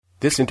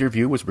This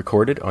interview was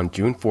recorded on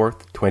June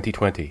 4th,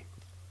 2020.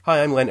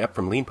 Hi, I'm Len Epp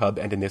from LeanPub,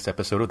 and in this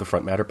episode of the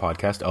Front Matter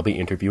podcast, I'll be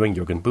interviewing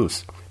Jürgen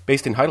Boos.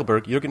 Based in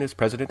Heidelberg, Jürgen is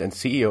president and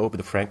CEO of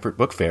the Frankfurt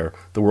Book Fair,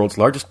 the world's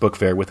largest book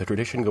fair with a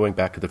tradition going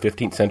back to the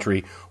 15th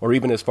century, or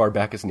even as far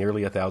back as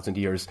nearly 1,000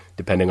 years,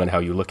 depending on how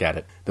you look at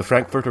it. The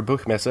Frankfurter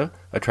Buchmesse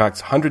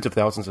attracts hundreds of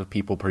thousands of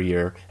people per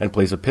year and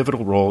plays a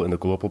pivotal role in the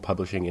global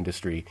publishing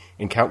industry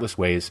in countless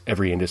ways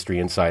every industry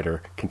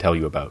insider can tell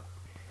you about.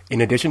 In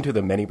addition to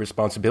the many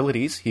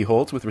responsibilities he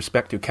holds with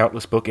respect to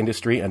countless book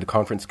industry and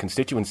conference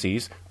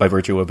constituencies, by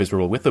virtue of his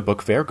role with the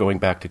book fair going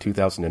back to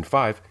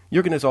 2005,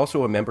 Jürgen is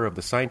also a member of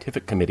the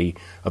scientific committee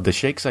of the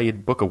Sheikh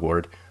Zayed Book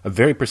Award, a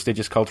very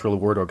prestigious cultural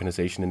award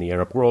organization in the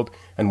Arab world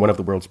and one of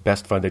the world's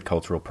best-funded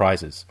cultural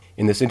prizes.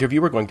 In this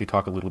interview, we're going to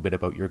talk a little bit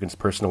about Jürgen's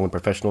personal and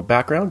professional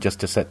background,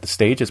 just to set the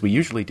stage as we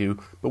usually do,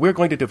 but we're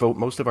going to devote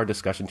most of our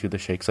discussion to the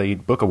Sheikh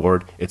Zayed Book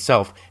Award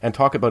itself and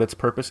talk about its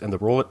purpose and the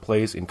role it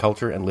plays in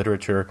culture and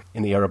literature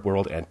in the Arab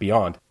world and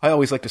beyond. I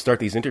always like to start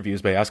these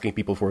interviews by asking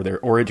people for their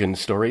origin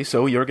story.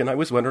 So, Jürgen, I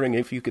was wondering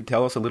if you could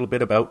tell us a little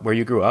bit about where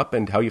you grew up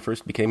and how you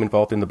first became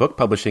involved in the book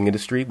publishing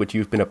industry, which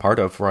you've been a part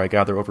of for, I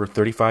gather, over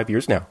 35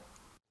 years now.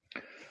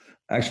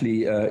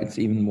 Actually, it's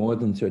even more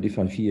than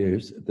 35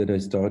 years that I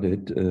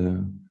started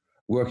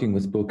working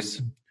with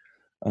books.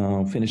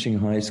 Finishing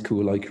high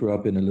school, I grew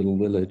up in a little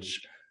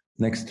village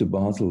next to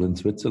Basel in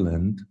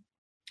Switzerland.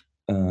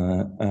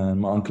 And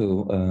my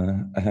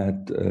uncle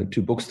had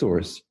two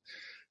bookstores.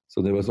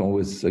 So there was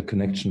always a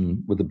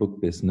connection with the book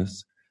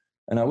business.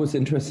 And I was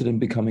interested in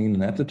becoming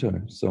an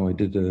editor. So I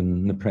did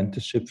an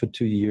apprenticeship for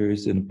 2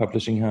 years in a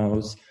publishing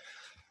house,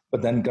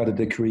 but then got a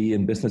degree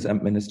in business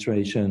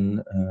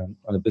administration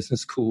on a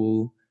business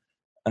school,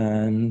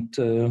 and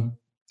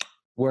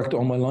worked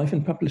all my life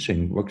in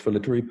publishing, worked for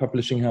literary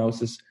publishing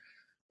houses.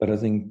 But I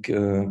think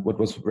what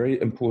was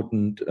very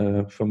important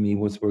for me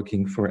was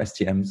working for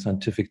STM,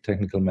 Scientific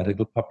Technical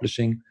Medical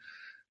Publishing,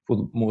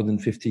 for more than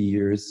 50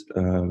 years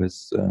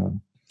with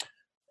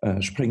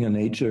Springer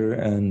Nature,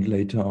 and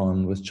later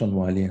on with John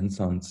Wiley &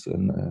 Sons,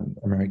 an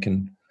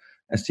American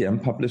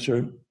STM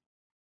publisher.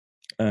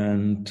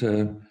 And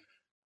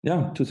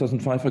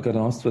 2005, I got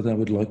asked whether I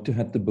would like to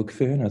head the book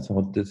fair, and I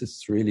thought this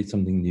is really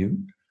something new.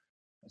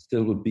 I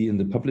still would be in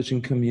the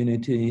publishing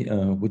community,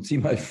 would see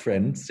my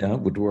friends,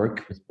 would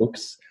work with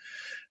books,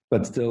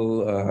 but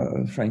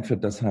still Frankfurt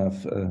does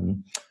have a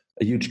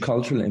huge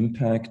cultural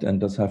impact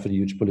and does have a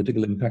huge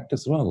political impact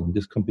as well. And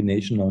this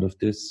combination out of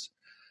this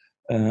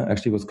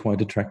actually was quite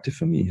attractive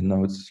for me, and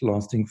now it's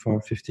lasting for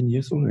 15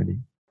 years already.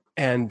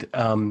 And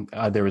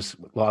there was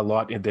a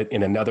lot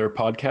in another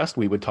podcast.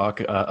 We would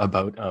talk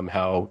about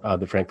how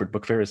the Frankfurt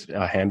Book Fair is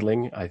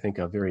handling, I think,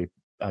 a very,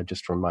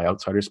 just from my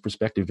outsider's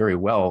perspective, very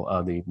well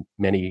the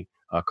many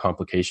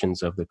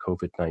complications of the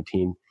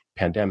COVID-19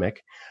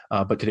 pandemic.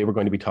 But today we're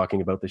going to be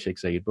talking about the Sheikh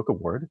Zayed Book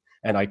Award.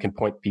 And I can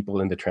point people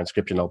in the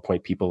transcription. I'll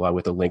point people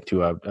with a link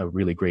to a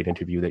really great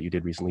interview that you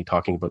did recently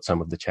talking about some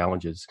of the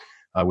challenges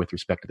with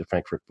respect to the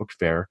Frankfurt Book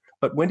Fair.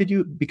 But when did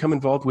you become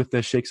involved with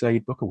the Sheikh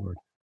Zayed Book Award?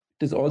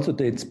 This also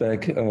dates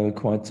back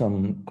quite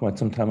some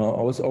time.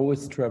 I was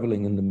always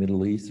traveling in the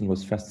Middle East and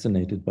was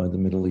fascinated by the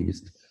Middle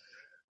East.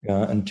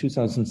 In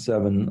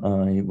 2007,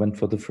 I went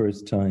for the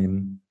first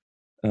time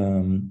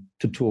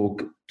to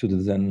talk to the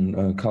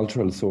then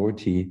cultural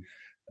authority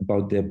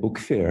about their book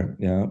fair.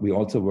 We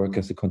also work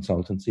as a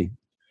consultancy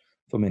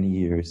for many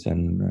years,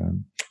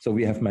 and so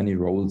we have many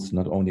roles,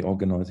 not only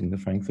organizing the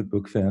Frankfurt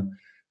Book Fair,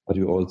 but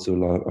we also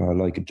are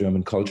like a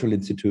German cultural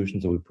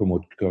institution, so we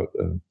promote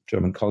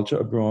German culture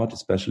abroad,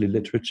 especially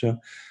literature,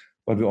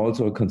 but we're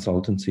also a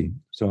consultancy.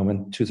 So I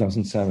went in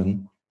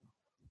 2007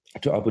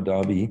 to Abu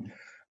Dhabi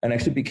and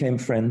actually became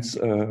friends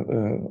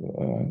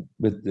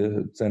with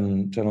the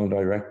then general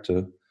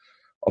director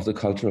of the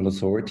cultural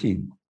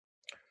authority.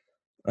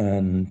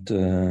 And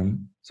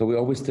so we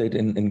always stayed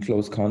in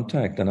close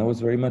contact, and I was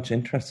very much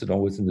interested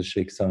always in the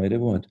Sheikh Zayed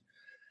Award,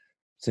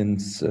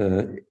 since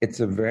it's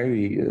a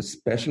very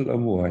special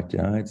award.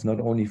 It's not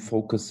only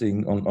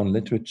focusing on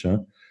literature,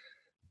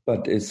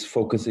 but it's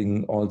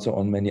focusing also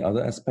on many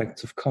other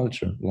aspects of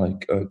culture,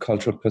 like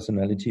cultural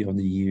personality of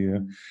the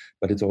year,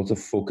 but it's also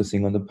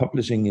focusing on the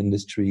publishing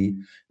industry.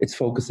 It's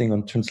focusing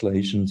on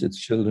translations, it's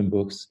children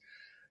books.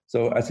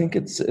 So I think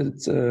it's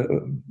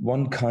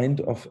one kind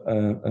of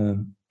a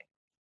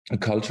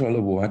cultural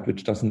award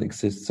which doesn't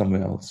exist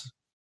somewhere else.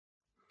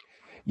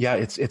 Yeah,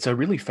 it's a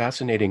really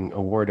fascinating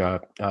award.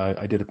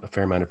 I did a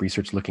fair amount of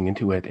research looking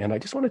into it, and I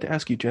just wanted to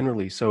ask you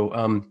generally. So,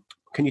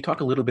 can you talk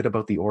a little bit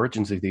about the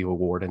origins of the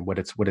award and what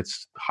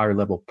its higher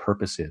level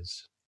purpose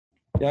is?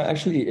 Yeah,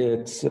 actually,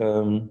 it's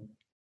the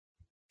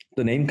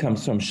name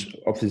comes from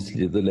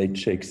obviously the late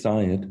Sheikh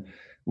Zayed,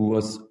 who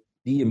was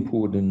the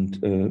important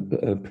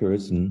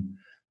person,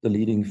 the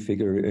leading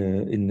figure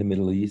in the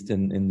Middle East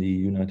and in the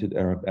United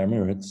Arab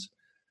Emirates.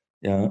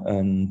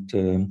 And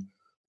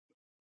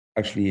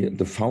actually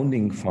the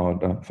founding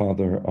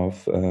father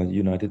of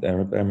United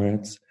Arab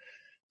Emirates.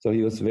 So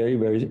he was very,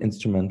 very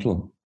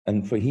instrumental.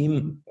 And for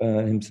him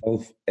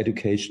himself,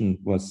 education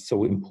was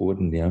so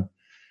important,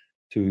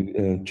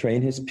 to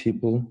train his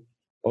people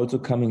also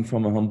coming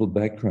from a humble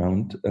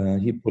background,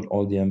 he put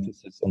all the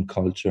emphasis on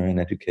culture and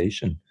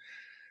education.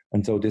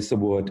 And so this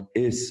award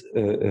is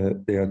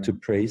there to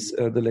praise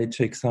the late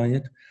Sheikh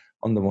Zayed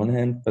on the one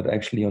hand, but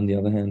actually on the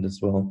other hand as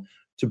well,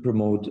 to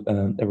promote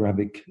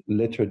Arabic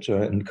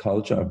literature and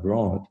culture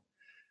abroad.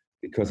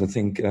 Because I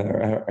think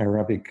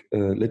Arabic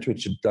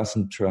literature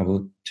doesn't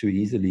travel too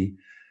easily.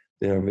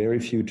 There are very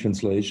few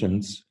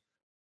translations.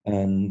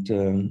 And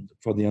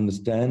for the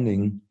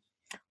understanding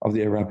of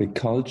the Arabic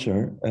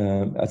culture,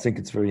 I think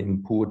it's very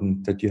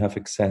important that you have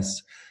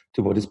access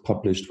to what is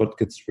published, what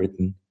gets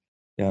written,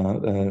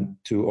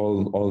 to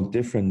all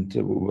different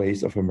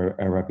ways of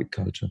Arabic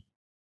culture.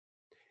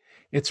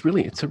 It's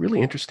a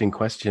really interesting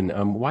question.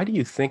 Why do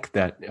you think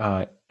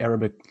that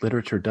Arabic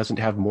literature doesn't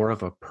have more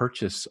of a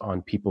purchase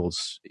on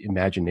people's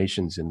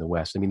imaginations in the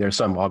West? I mean, there are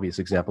some obvious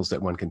examples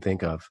that one can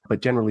think of,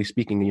 but generally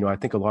speaking, I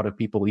think a lot of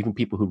people, even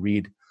people who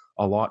read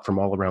a lot from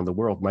all around the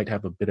world, might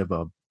have a bit of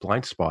a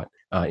blind spot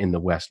in the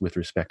West with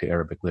respect to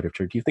Arabic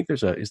literature. Do you think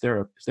is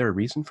there a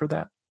reason for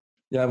that?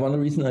 Yeah, one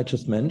reason I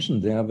just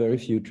mentioned, there are very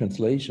few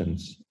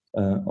translations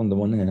on the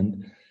one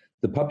hand.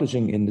 The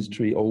publishing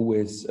industry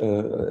always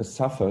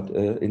suffered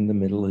in the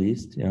Middle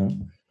East,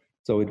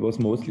 So it was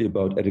mostly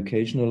about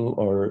educational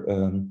or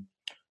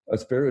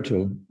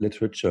spiritual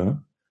literature.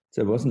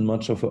 There wasn't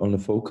much of a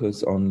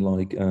focus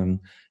on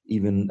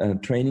even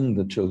training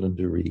the children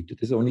to read.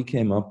 This only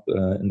came up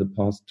in the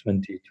past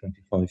 20,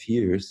 25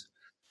 years.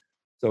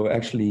 So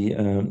actually,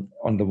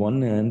 on the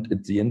one hand,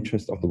 it's the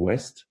interest of the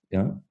West,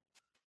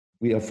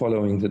 We are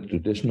following the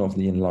tradition of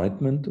the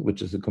Enlightenment,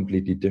 which is a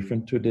completely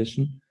different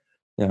tradition.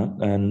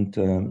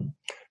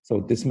 So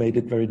this made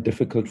it very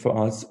difficult for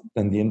us.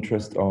 Then the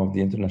interest of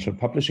the international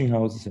publishing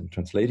houses in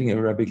translating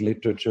Arabic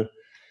literature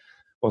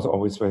was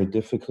always very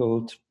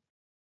difficult.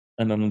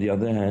 And on the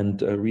other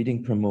hand,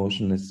 reading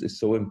promotion is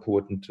so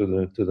important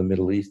to the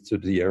Middle East, to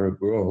the Arab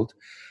world.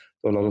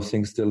 So a lot of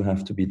things still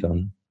have to be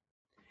done.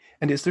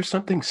 And is there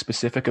something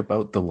specific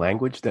about the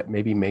language that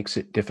maybe makes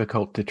it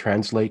difficult to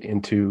translate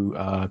into,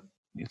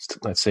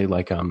 let's say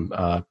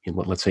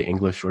let's say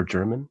English or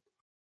German?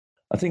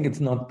 I think it's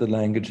not the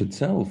language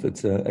itself.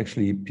 It's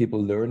actually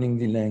people learning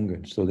the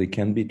language, so they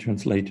can be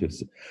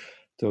translators.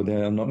 So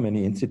there are not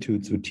many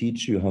institutes who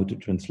teach you how to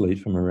translate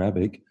from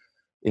Arabic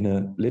in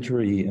a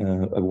literary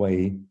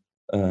way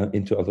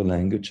into other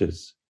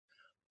languages.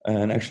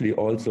 And actually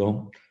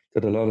also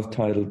that a lot of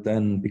titles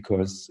then,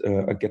 because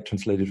get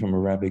translated from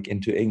Arabic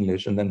into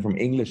English and then from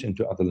English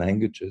into other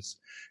languages.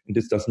 And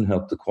this doesn't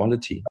help the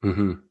quality.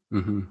 Mm-hmm.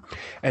 Mm-hmm.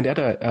 And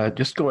Etta,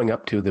 just going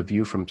up to the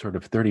view from sort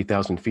of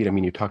 30,000 feet, I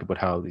mean, you talked about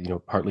how,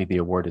 partly the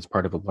award is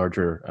part of a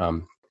larger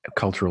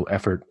cultural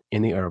effort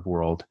in the Arab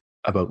world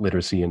about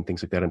literacy and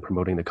things like that and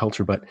promoting the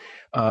culture. But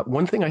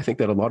one thing I think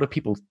that a lot of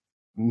people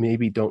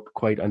maybe don't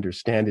quite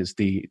understand is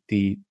the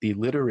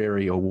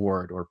literary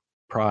award or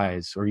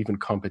prize or even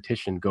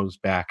competition goes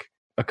back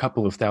a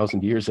couple of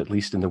thousand years, at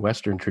least in the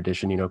Western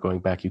tradition, going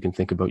back, you can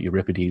think about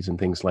Euripides and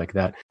things like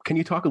that. Can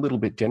you talk a little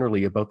bit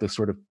generally about the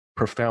sort of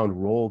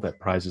profound role that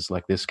prizes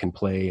like this can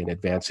play in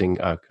advancing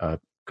a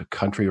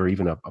country or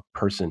even a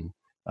person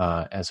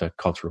as a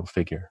cultural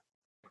figure?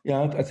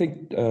 Yeah, I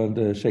think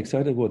the Sheikh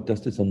Zayed Award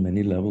does this on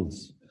many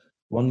levels.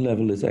 One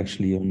level is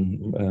actually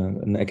on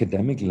an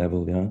academic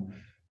level,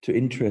 to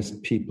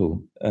interest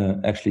people,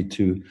 actually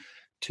to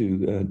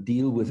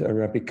deal with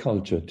Arabic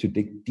culture, to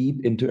dig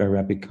deep into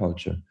Arabic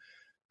culture,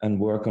 and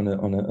work on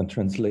a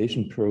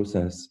translation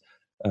process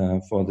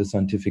for the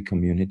scientific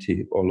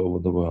community all over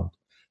the world.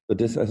 But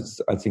this,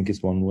 I think,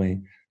 is one way.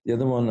 The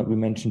other one that we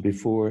mentioned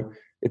before,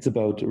 it's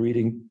about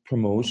reading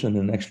promotion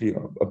and actually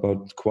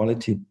about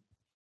quality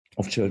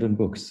of children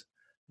books,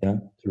 to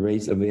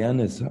raise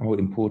awareness how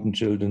important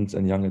children's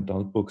and young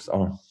adult books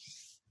are,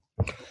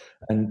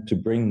 and to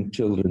bring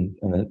children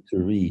to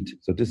read.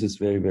 So this is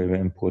very, very, very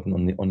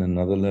important on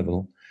another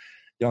level.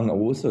 Young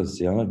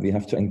authors, we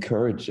have to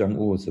encourage young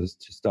authors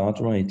to start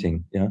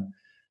writing,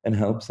 and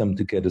help them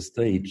to get a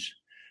stage.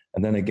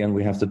 And then again,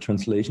 we have the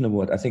translation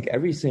award. I think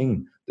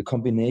everything, the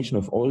combination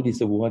of all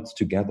these awards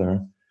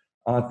together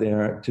are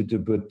there to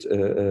put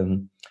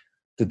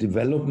the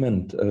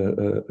development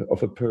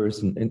of a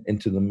person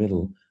into the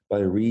middle by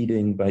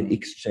reading, by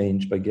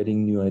exchange, by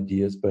getting new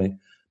ideas, by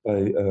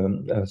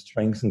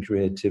strength and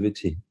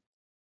creativity.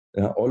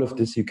 All of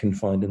this you can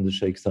find in the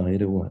Sheikh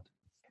Zayed Award.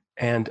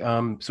 And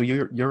so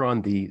you're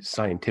on the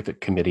scientific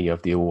committee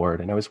of the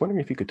award, and I was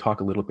wondering if you could talk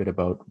a little bit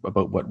about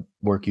what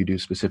work you do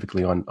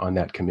specifically on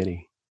that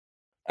committee.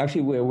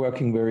 Actually, we're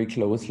working very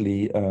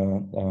closely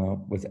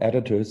with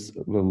editors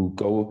who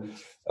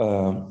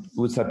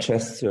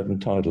suggest certain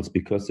titles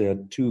because there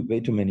are way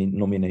too many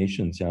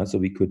nominations. So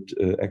we could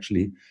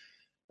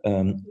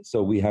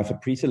so we have a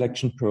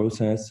pre-selection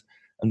process,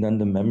 and then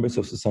the members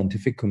of the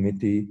scientific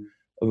committee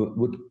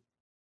would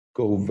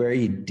go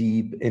very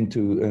deep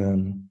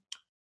into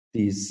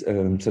these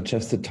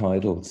suggested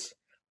titles,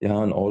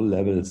 on all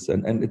levels.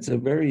 And it's a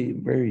very,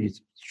 very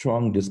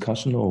strong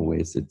discussion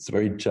always. It's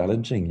very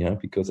challenging,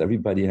 because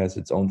everybody has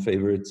its own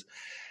favorites.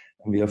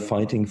 And we are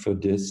fighting for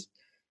this.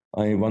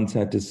 I once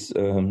had this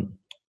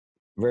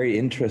very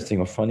interesting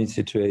or funny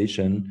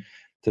situation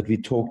that we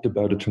talked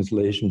about a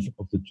translation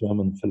of the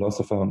German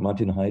philosopher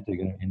Martin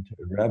Heidegger into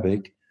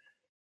Arabic.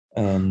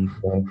 And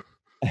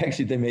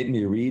actually, they made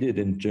me read it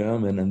in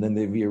German, and then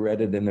we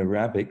read it in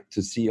Arabic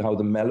to see how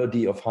the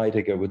melody of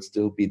Heidegger would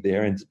still be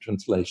there in the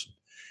translation.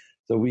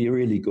 So we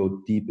really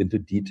go deep into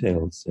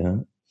details, yeah.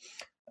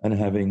 And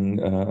having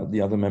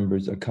the other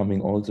members are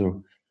coming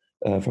also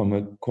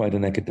from quite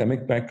an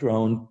academic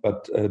background,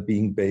 but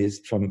being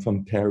based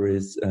from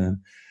Paris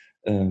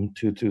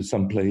to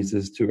some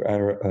places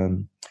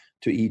to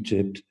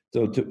Egypt,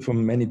 so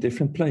from many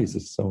different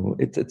places. So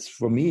it's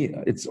for me,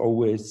 it's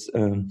always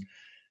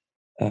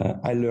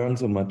I learn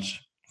so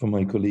much from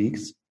my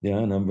colleagues, yeah,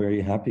 and I'm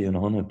very happy and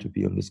honored to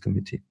be on this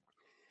committee.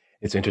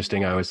 It's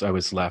interesting. I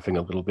was laughing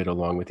a little bit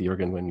along with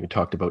Jürgen when you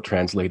talked about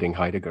translating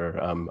Heidegger.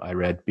 I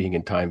read Being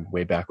in Time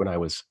way back when I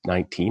was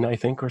 19, I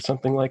think, or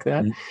something like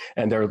that. Mm-hmm.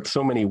 And there are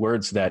so many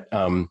words that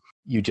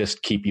you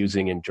just keep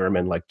using in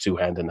German, like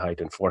Zuhandenheit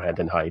and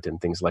Vorhandenheit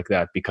and things like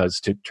that, because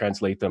to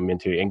translate them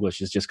into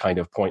English is just kind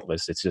of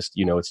pointless. It's just,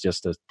 you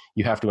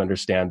have to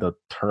understand the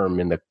term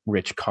in the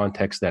rich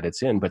context that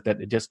it's in. But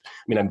that it just,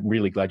 I'm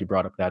really glad you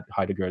brought up that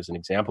Heidegger as an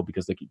example,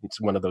 because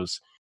it's one of those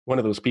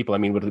people.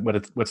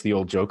 What's the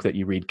old joke that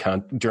you read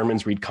Kant?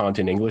 Germans read Kant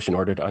in English in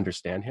order to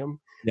understand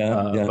him.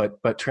 Yeah.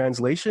 But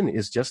translation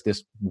is just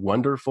this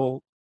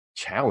wonderful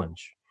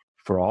challenge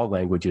for all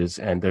languages,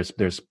 and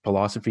there's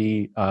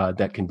philosophy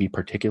that can be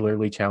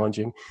particularly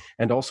challenging,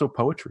 and also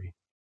poetry.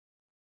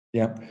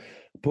 Yeah,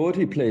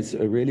 poetry plays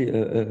a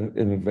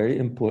very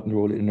important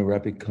role in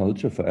Arabic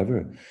culture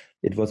forever.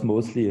 It was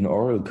mostly an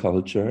oral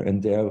culture,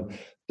 and there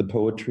the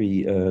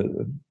poetry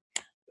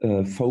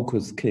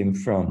focus came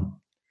from.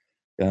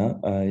 Yeah,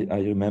 I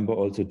remember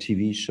also a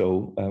TV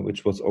show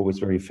which was always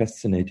very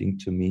fascinating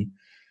to me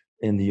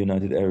in the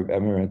United Arab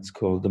Emirates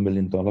called The $1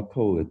 Million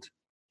Poet.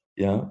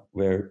 Yeah,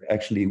 where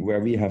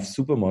we have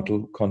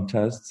supermodel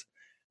contests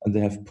and they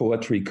have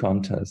poetry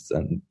contests.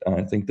 And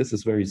I think this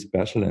is very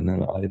special, and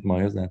I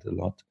admire that a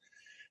lot.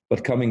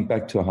 But coming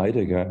back to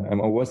Heidegger,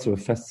 I'm always so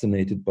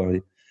fascinated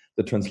by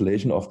the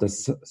translation of the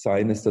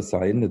sign is the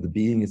sign, the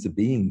being is a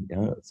being.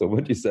 Yeah? So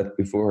what you said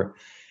before,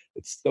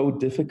 it's so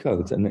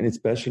difficult. And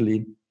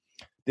especially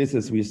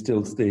we're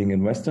still staying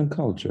in Western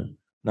culture.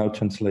 Now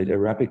translate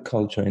Arabic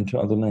culture into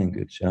other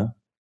language. Yeah,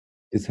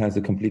 this has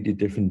a completely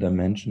different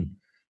dimension.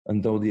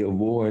 And though the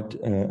award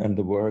and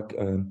the work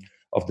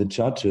of the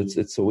judges,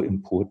 it's so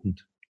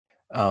important.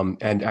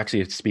 And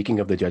actually,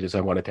 speaking of the judges,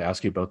 I wanted to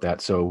ask you about that.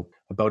 So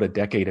about a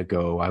decade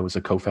ago, I was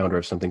a co-founder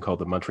of something called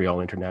the Montreal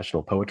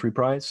International Poetry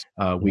Prize.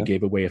 We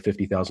gave away a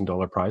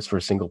 $50,000 prize for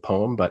a single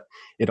poem, but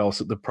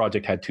the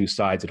project had two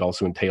sides. It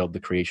also entailed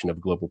the creation of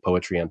a global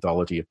poetry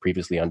anthology of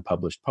previously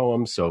unpublished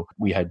poems. So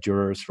we had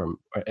jurors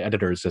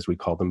editors, as we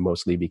call them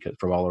mostly, because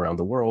from all around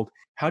the world.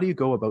 How do you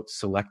go about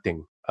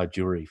selecting a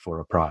jury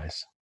for a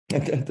prize?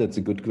 That's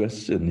a good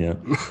question, yeah.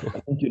 I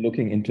think you're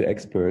looking into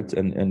experts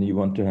and you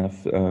want to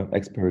have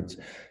experts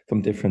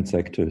from different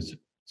sectors.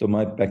 So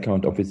my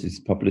background obviously is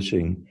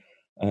publishing,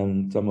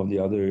 and some of the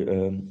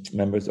other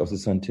members of the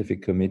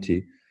scientific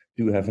committee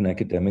do have an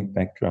academic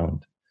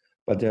background.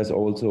 But there's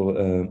also,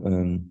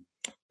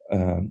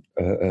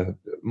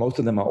 most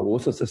of them are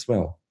authors as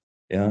well.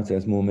 Yeah,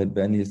 there's Mohamed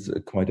Ben, he's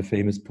quite a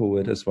famous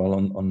poet as well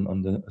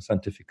on the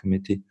scientific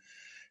committee.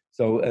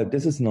 So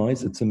this is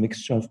nice. It's a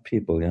mixture of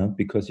people, yeah,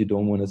 because you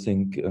don't want to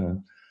think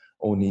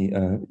only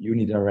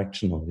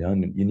unidirectional, yeah,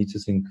 and you need to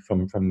think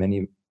from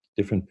many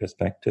different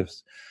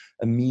perspectives.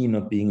 And me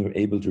not being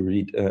able to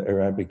read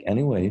Arabic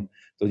anyway,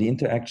 so the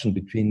interaction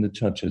between the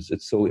judges,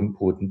 it's so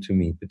important to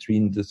me,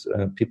 between the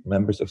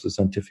members of the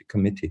scientific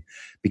committee,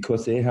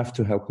 because they have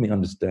to help me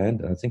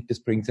understand. And I think this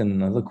brings in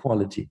another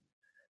quality.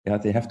 Yeah,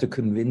 they have to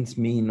convince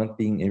me not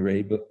being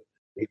able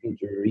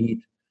to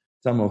read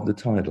some of the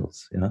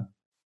titles, yeah.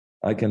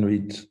 I can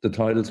read the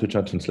titles which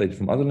are translated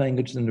from other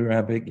languages into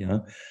Arabic. Yeah,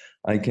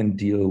 I can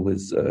deal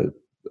with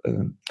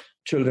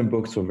children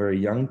books for very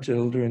young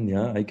children.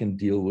 Yeah, I can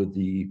deal with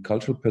the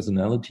cultural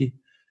personality,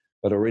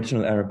 but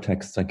original Arab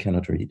texts I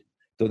cannot read.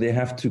 So they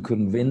have to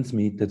convince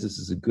me that this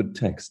is a good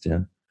text.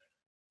 Yeah,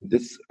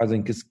 this I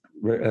think is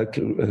a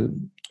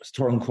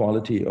strong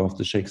quality of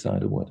the Sheikh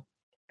Zayed Award.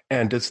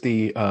 And does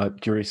the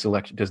jury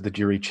selection? Does the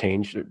jury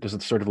change? Does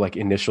it sort of like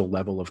initial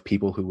level of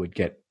people who would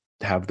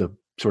have the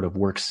sort of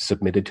works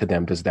submitted to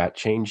them, does that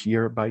change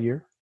year by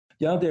year?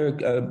 Yeah,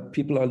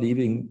 people are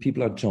leaving,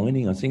 people are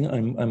joining. I think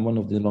I'm one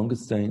of the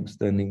longest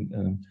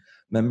standing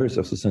members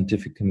of the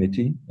scientific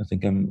committee. I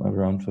think I'm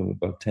around for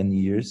about 10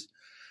 years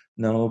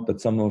now, but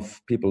some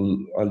of people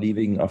are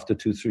leaving after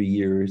 2-3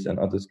 years and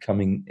others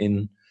coming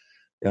in.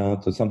 Yeah,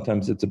 so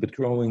sometimes it's a bit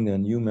growing, there are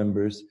new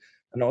members,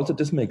 and also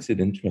this makes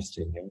it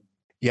interesting. Yeah?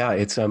 Yeah,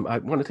 it's. I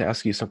wanted to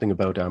ask you something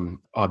about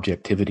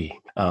objectivity,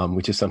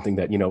 which is something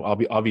that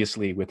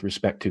obviously with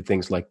respect to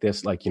things like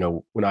this, like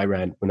when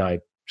I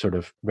sort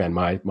of ran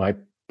my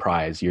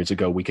prize years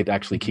ago, we could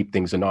actually keep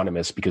things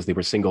anonymous because they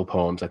were single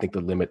poems. I think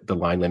the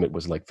line limit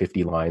was like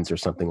 50 lines or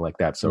something like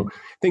that. So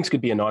things could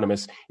be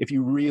anonymous. If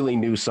you really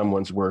knew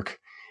someone's work,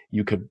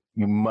 you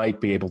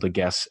might be able to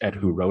guess at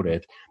who wrote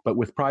it. But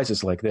with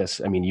prizes like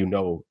this, I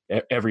mean,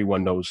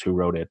 everyone knows who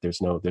wrote it.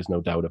 There's no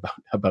doubt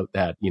about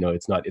that.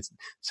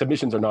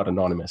 Submissions are not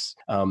anonymous.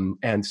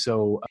 And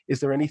so is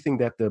there anything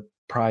that the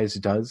prize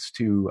does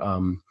to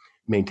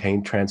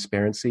maintain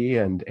transparency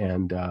and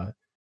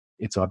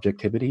its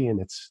objectivity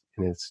and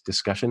its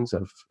discussions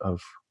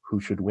of who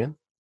should win?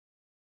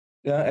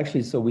 Yeah,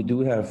 actually, so we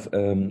do have,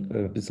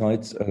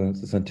 besides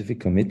the scientific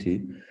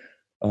committee,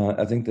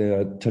 I think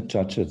there are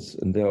judges,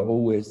 and there are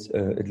always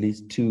at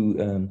least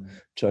two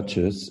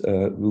judges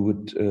who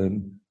would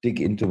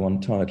dig into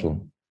one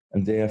title,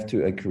 and they have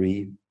to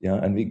agree. Yeah,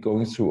 and we're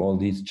going through all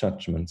these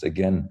judgments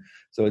again.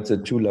 So it's a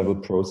two-level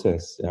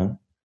process. Yeah.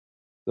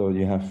 So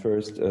you have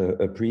first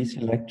a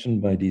pre-selection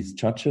by these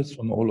judges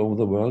from all over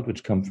the world,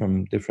 which come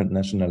from different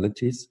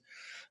nationalities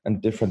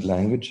and different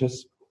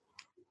languages.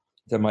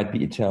 There might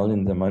be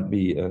Italian, there might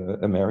be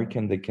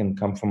American. They can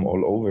come from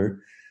all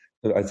over.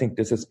 So I think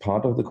this is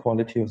part of the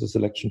quality of the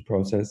selection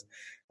process.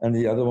 And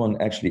the other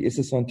one actually is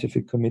a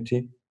scientific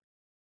committee,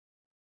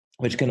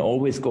 which can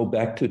always go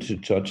back to the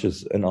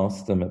judges and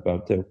ask them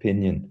about their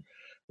opinion.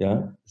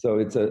 Yeah. So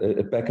it's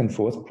a back and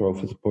forth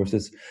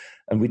process.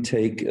 And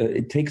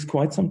it takes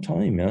quite some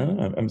time.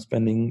 Yeah. I'm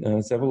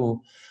spending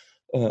several,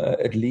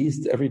 at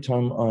least every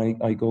time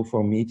I go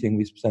for a meeting,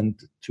 we spend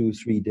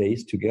 2-3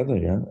 days together.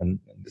 Yeah. And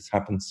this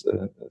happens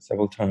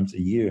several times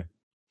a year.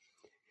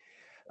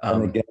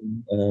 And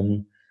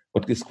again,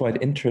 what is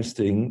quite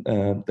interesting,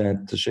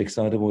 that the Sheikh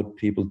Zayed Award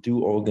people do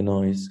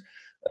organize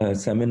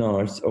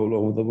seminars all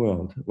over the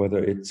world,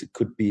 whether it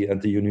could be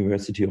at the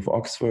University of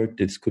Oxford,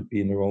 this could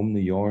be in Rome,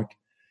 New York.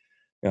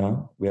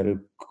 Yeah, we had a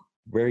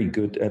very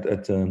good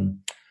at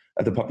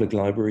the Public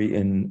Library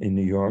in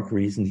New York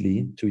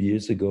recently, 2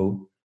 years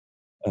ago.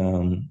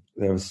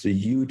 There was a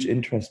huge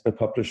interest by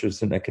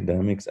publishers and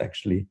academics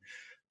actually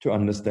to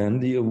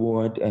understand the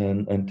award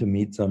and to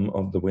meet some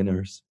of the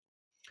winners.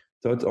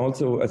 So it's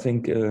also, I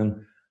think,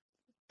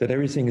 that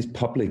everything is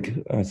public,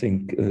 I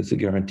think, is a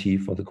guarantee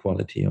for the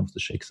quality of the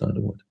Sheikh Zayed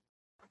Award.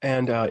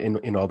 And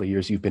in all the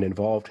years you've been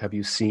involved, have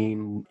you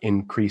seen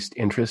increased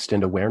interest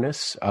and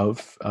awareness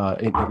of,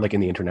 in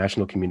the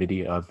international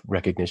community, of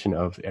recognition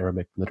of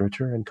Arabic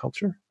literature and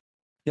culture?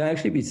 Yeah,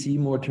 actually, we see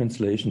more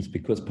translations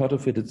because part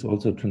of it's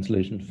also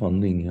translation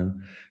funding. Yeah?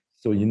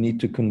 So you need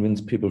to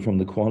convince people from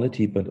the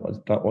quality, but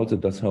that also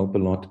does help a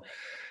lot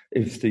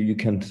if you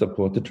can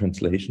support the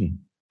translation.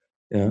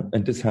 Yeah,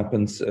 and this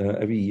happens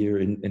every year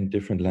in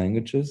different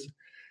languages.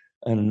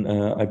 And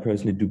I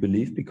personally do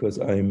believe, because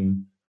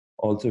I'm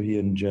also here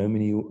in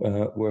Germany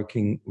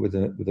working with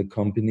a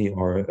company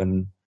or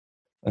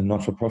a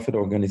not-for-profit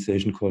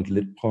organization called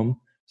Litprom,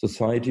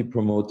 Society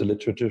Promote the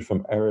Literature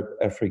from Arab,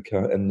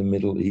 Africa, and the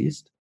Middle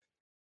East.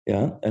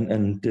 Yeah,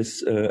 and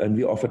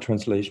we offer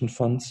translation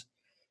funds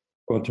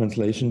or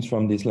translations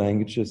from these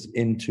languages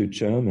into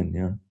German.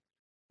 Yeah.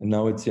 And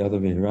now it's the other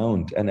way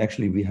around. And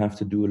actually, we have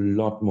to do a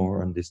lot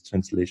more on this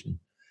translation,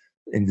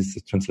 in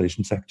these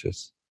translation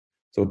sectors.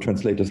 So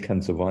translators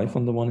can survive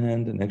on the one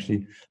hand and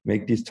actually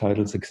make these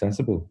titles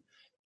accessible.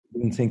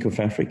 Even think of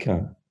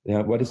Africa.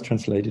 Yeah, what is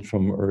translated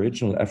from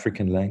original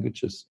African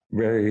languages?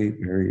 Very,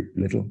 very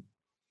little.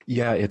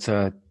 Yeah, it's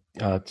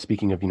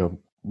speaking of,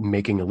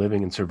 making a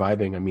living and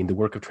surviving. I mean, the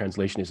work of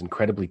translation is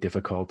incredibly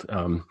difficult.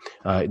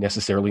 It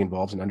necessarily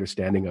involves an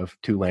understanding of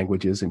two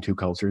languages and two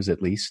cultures,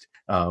 at least,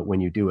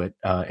 when you do it.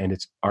 And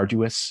it's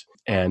arduous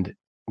and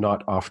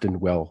not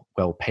often well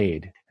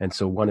paid. And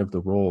so one of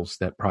the roles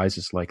that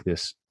prizes like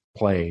this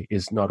play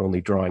is not only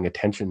drawing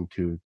attention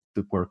to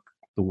the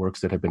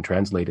works that have been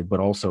translated, but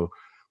also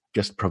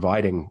just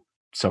providing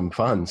some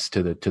funds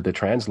to the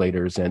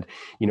translators. And,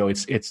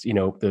 it's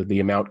the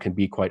amount can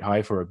be quite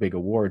high for a big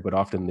award, but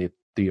often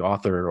the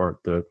author or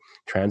the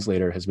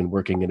translator has been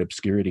working in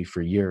obscurity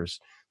for years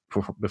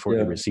before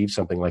they receive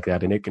something like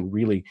that. And it can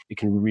really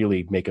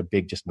make a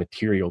big, just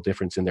material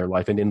difference in their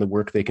life and in the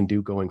work they can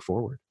do going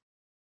forward.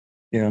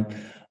 Yeah.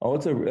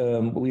 Also,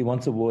 we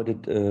once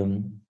awarded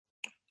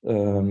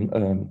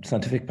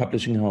scientific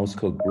publishing house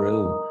called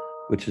Brill,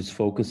 which is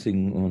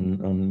focusing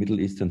on Middle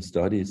Eastern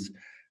studies.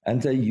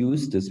 And they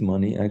use this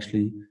money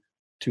actually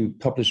to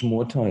publish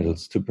more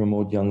titles, to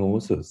promote young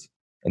authors.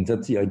 And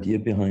that's the idea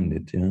behind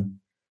it. Yeah.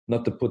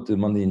 Not to put the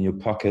money in your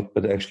pocket,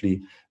 but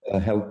actually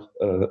help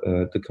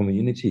the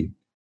community.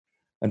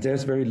 And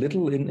there's very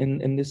little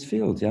in this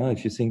field. Yeah,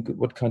 if you think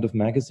what kind of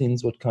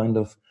magazines, what kind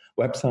of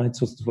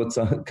websites,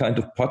 what kind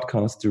of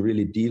podcasts to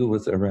really deal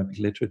with Arabic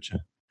literature.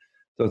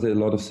 So there are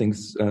a lot of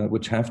things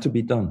which have to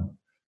be done.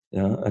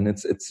 Yeah, and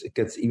it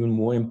gets even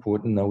more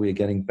important now. We're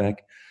getting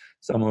back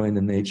somewhere in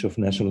the age of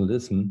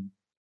nationalism.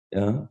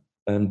 Yeah,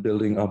 and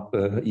building up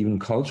even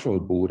cultural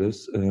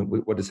borders.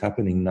 With what is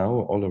happening now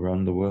all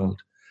around the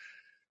world.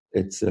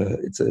 It's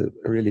a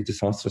really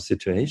disastrous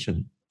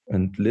situation,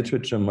 and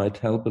literature might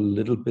help a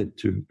little bit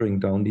to bring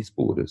down these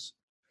borders.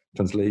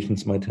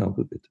 Translations might help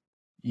a bit.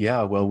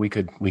 Yeah, well, we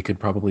could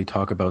probably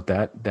talk about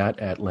that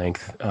at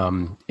length.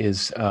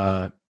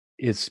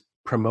 Is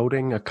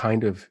promoting a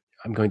kind of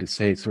I'm going to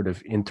say, sort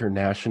of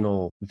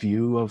international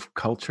view of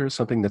culture,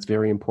 something that's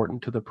very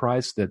important to the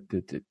prize,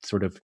 that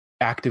sort of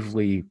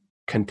actively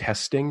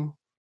contesting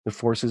the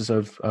forces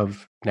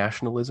of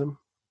nationalism?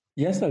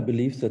 Yes, I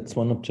believe that's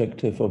one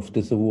objective of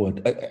this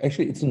award.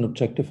 Actually, it's an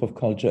objective of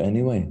culture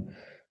anyway,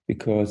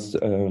 because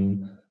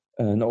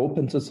an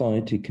open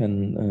society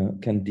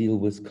can deal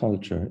with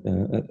culture.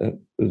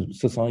 A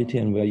society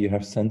and where you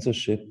have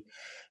censorship,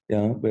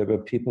 yeah, where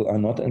people are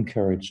not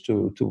encouraged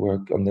to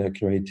work on their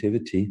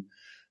creativity,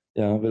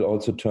 yeah, will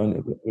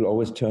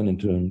always turn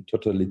into a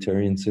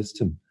totalitarian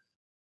system.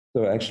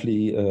 So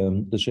actually,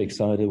 the Sheikh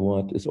Zayed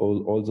Award is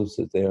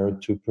also there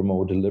to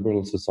promote a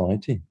liberal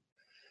society.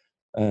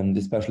 And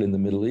especially in the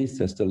Middle East,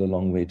 there's still a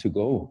long way to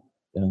go.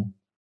 Yeah?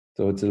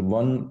 So it's a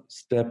one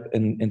step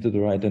into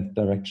the right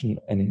direction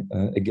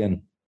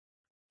again.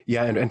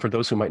 Yeah, and for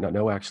those who might not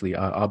know, actually,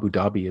 Abu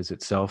Dhabi is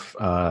itself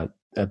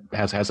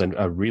has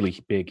a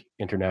really big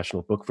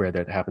international book fair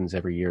that happens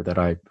every year that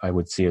I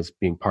would see as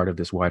being part of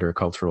this wider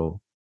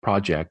cultural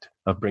project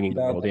of bringing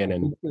the world in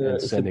and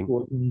sending.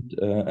 Important,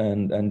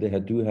 and they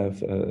do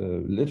have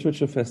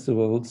literature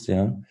festivals,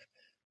 yeah.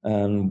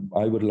 And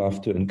I would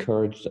love to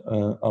encourage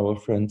our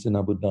friends in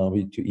Abu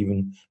Dhabi to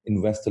even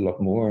invest a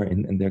lot more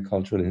in their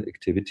cultural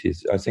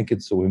activities. I think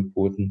it's so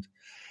important.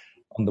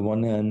 On the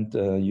one hand,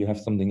 you have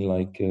something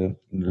like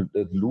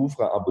the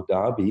Louvre Abu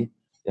Dhabi,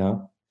 yeah,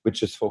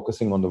 which is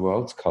focusing on the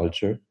world's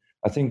culture.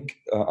 I think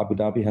Abu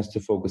Dhabi has to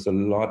focus a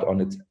lot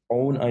on its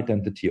own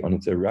identity, on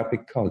its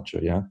Arabic culture,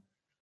 yeah,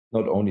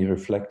 not only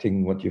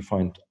reflecting what you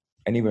find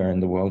anywhere in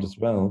the world as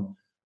well,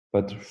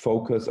 but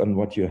focus on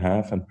what you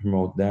have and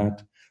promote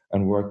that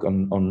and work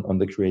on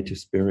the creative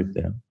spirit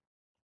there.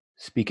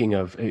 Speaking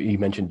of, you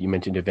mentioned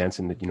events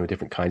and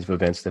different kinds of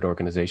events that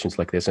organizations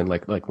like this and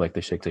like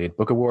the Sheikh Zayed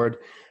Book Award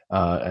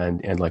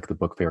and like the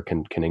book fair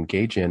can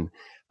engage in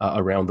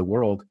around the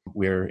world.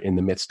 We're in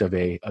the midst of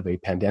a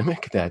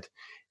pandemic that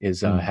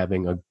is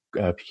having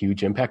a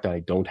huge impact.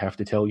 I don't have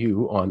to tell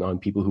you on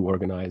people who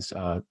organize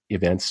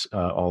events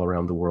all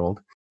around the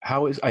world.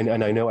 How is,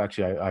 and I know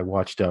actually I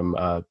watched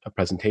a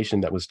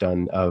presentation that was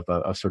done of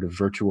a sort of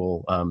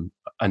virtual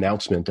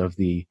announcement of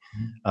the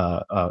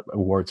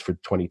awards for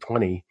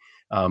 2020,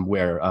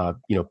 where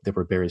there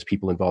were various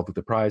people involved with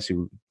the prize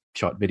who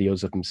shot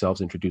videos of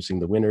themselves introducing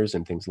the winners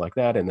and things like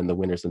that, and then the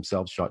winners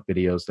themselves shot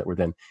videos that were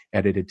then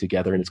edited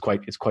together, and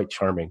it's quite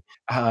charming.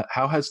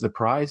 How has the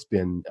prize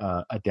been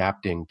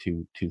adapting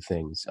to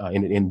things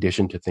in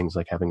addition to things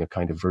like having a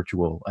kind of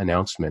virtual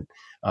announcement?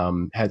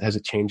 Has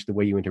it changed the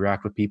way you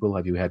interact with people?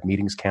 Have you had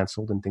meetings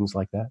canceled and things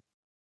like that?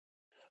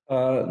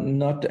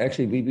 Not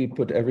actually. We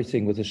put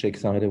everything with the Sheikh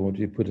Zayed Award.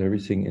 We put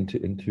everything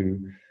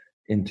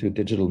into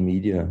digital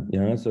media.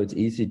 Yeah, so it's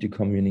easy to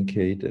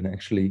communicate, and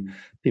actually,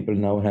 people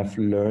now have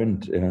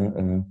learned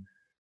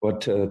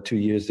what 2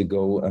 years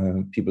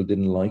ago people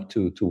didn't like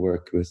to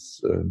work with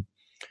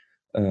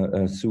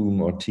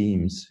Zoom or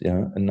Teams.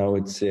 Yeah, and now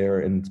it's there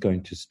and it's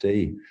going to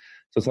stay.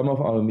 So some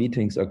of our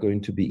meetings are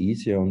going to be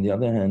easier. On the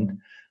other hand,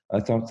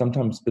 I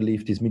sometimes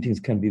believe these meetings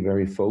can be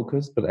very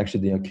focused, but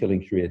actually they are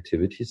killing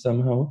creativity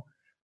somehow.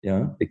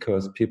 Yeah,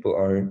 because people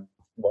are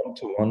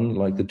one-to-one,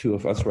 like the two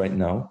of us right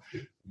now,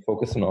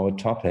 focus on our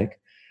topic.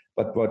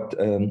 But what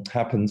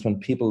happens when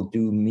people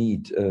do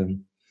meet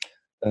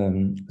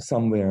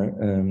somewhere,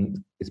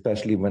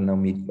 especially when I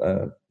meet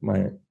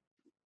my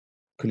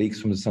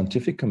colleagues from the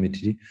scientific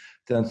committee,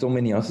 there are so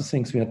many other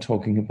things we are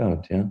talking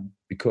about, yeah,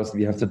 because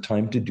we have the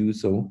time to do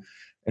so.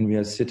 And we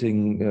are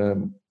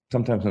sitting,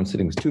 sometimes I'm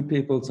sitting with 2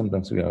 people,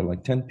 sometimes we are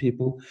like 10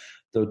 people.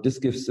 So this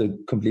gives a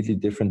completely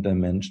different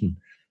dimension.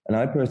 And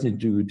I personally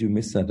do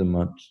miss that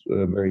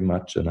very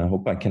much, and I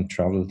hope I can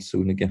travel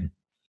soon again.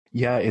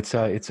 Yeah, it's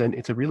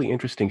a really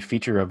interesting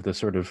feature of the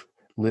sort of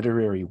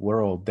literary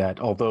world that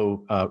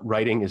although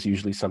writing is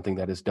usually something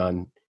that is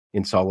done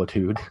in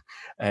solitude,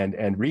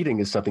 and reading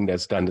is something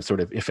that's done sort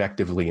of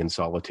effectively in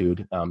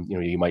solitude.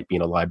 You might be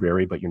in a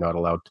library, but you're not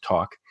allowed to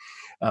talk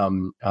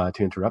to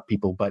interrupt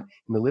people. But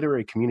in the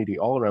literary community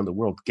all around the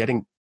world,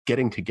 getting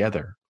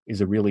together is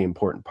a really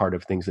important part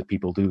of things that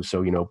people do.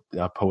 So,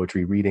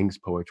 poetry readings,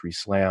 poetry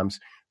slams,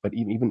 but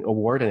even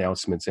award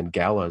announcements and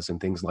galas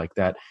and things like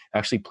that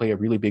actually play a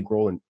really big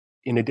role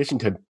in addition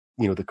to,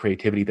 the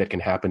creativity that can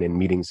happen in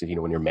meetings,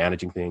 when you're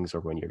managing things or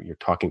when you're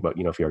talking about,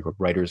 if you're a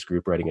writer's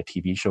group writing a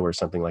TV show or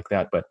something like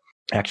that. But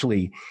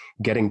actually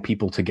getting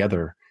people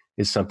together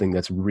is something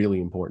that's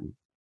really important.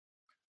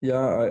 Yeah,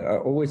 I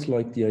always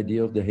liked the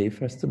idea of the Hay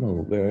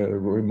Festival, where a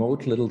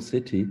remote little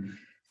city,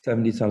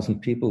 70,000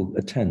 people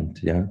attend,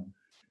 yeah.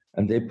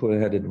 And they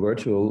had it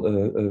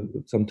virtual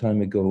some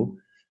time ago,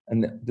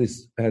 and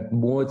this had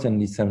more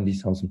than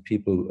 70,000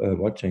 people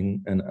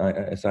watching. And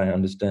as I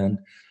understand,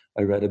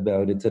 I read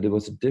about it that it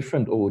was a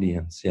different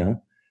audience. Yeah,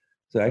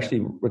 so actually,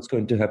 what's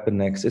going to happen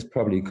next is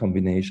probably a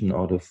combination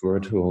out of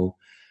virtual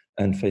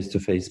and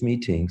face-to-face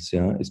meetings.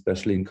 Yeah,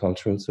 especially in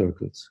cultural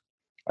circles.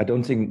 I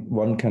don't think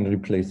one can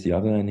replace the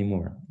other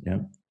anymore. Yeah,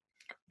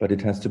 but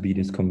it has to be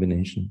this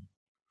combination.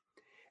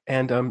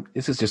 And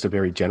this is just a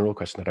very general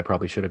question that I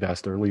probably should have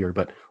asked earlier,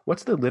 but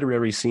what's the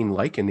literary scene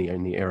like in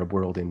the Arab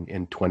world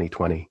in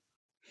 2020?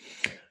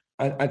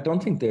 I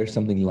don't think there's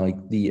something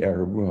like the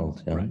Arab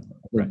world. Yeah?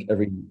 Right. I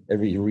think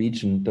every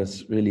region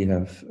does really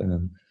have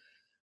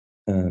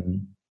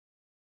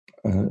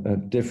a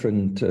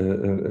different,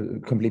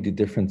 completely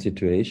different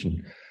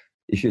situation.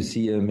 If you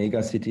see a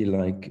mega city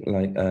like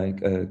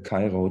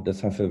Cairo, does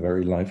have a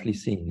very lively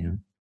scene.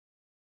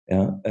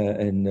 Yeah,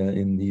 and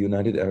in the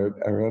United Arab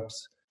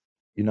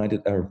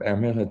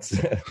Emirates,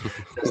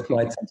 there's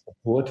quite some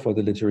support for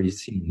the literary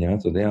scene. Yeah,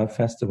 so there are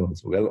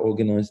festivals, well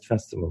organized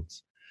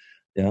festivals.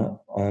 Yeah,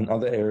 on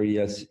other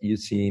areas you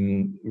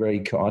seem very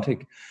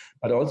chaotic,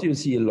 but also you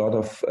see a lot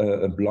of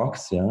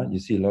blogs. Yeah, you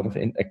see a lot of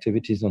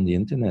activities on the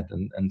internet,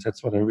 and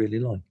that's what I really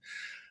like.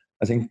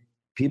 I think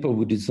people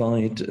who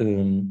decide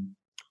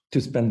to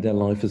spend their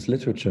life as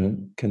literature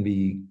can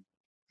be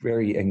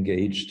very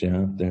engaged.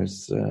 Yeah,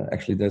 there's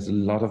a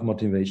lot of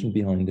motivation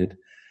behind it,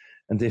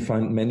 and they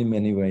find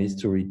many ways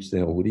to reach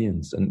their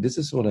audience. And this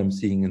is what I'm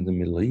seeing in the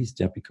Middle East.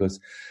 Yeah, because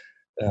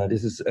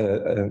this is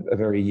a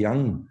very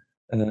young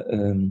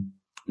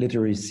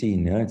literary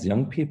scene. Yeah, it's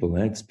young people.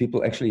 Yeah? It's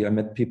people. Actually, I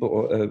met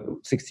people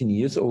 16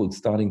 years old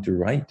starting to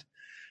write.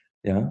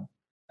 Yeah,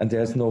 and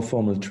there's no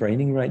formal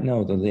training right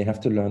now, though they have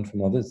to learn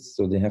from others.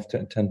 So they have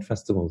to attend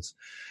festivals.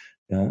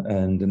 Yeah,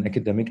 and an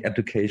academic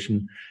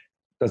education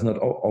does not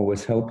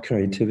always help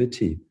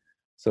creativity.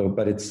 So,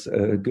 but it's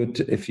good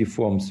if you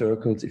form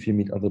circles, if you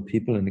meet other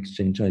people and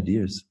exchange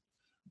ideas.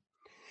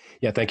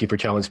 Yeah, thank you for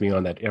challenging me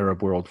on that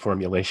Arab world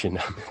formulation.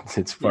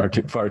 It's far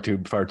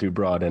too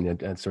broad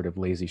and sort of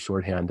lazy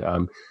shorthand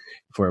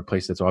for a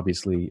place that's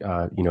obviously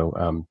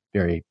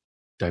very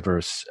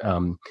diverse.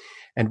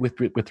 And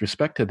with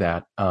respect to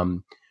that,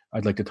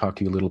 I'd like to talk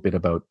to you a little bit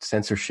about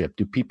censorship.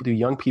 Do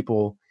young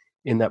people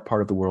in that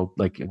part of the world,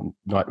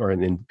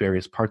 in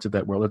various parts of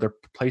that world, are there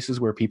places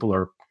where people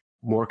are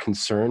more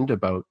concerned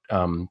about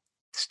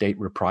state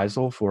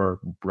reprisal for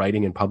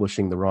writing and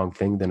publishing the wrong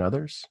thing than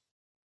others?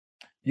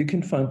 You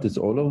can find this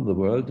all over the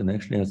world, and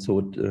actually I saw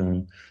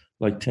it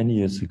like 10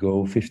 years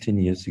ago, 15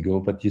 years ago,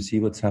 but you see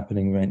what's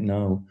happening right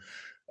now.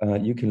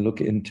 You can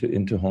look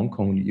into Hong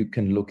Kong, you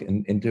can look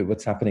into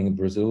what's happening in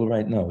Brazil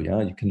right now,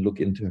 yeah? You can look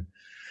into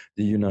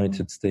the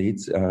United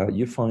States.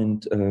 You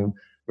find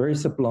very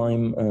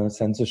sublime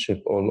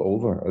censorship all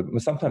over.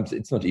 Sometimes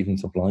it's not even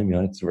sublime,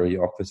 yeah? It's very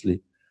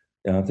obviously,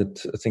 yeah, that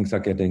things are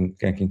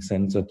getting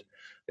censored.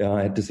 Yeah,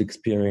 I had this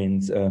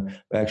experience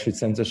where actually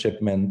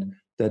censorship meant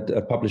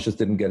that publishers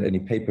didn't get any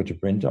paper to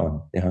print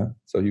on. Yeah,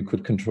 so you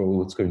could control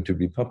what's going to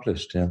be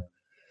published. Yeah,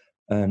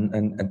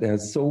 and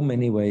there's so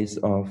many ways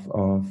of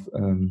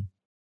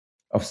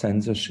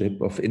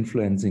censorship, of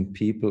influencing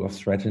people, of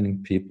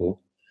threatening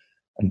people,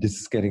 and this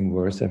is getting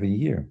worse every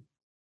year.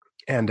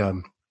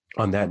 And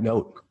on that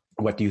note,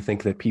 what do you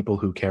think that people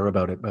who care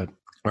about it but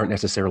aren't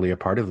necessarily a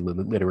part of the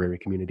literary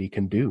community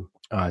can do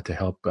to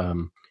help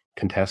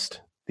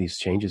contest these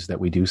changes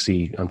that we do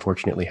see,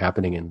 unfortunately,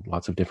 happening in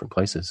lots of different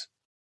places?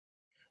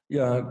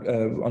 Yeah,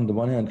 on the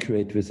one hand,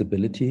 create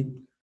visibility.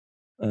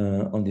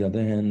 On the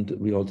other hand,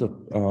 we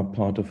also are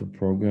part of a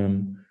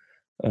program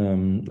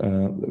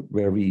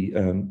where we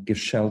give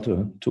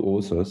shelter to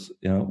authors,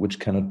 yeah, which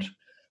cannot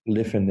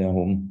live in their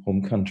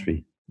home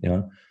country.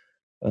 Yeah,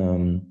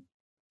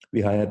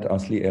 we hired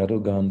Asli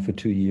Erdogan for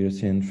 2 years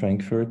here in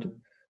Frankfurt,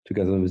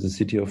 together with the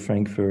city of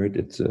Frankfurt.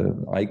 It's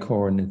an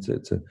ICORN.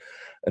 It's a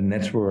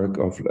network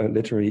of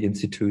literary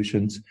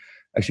institutions.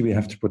 Actually, we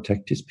have to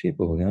protect these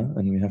people, yeah,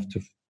 and we have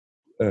to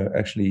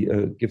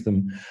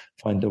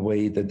find a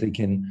way that they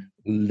can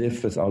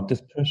live without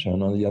this pressure.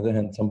 And on the other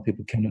hand, some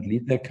people cannot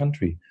leave their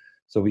country.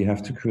 So we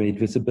have to create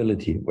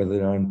visibility, whether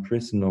they are in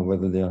prison or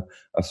whether they are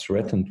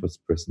threatened with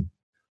prison.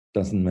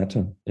 Doesn't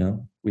matter. Yeah,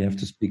 we have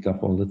to speak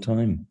up all the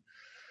time.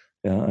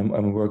 Yeah,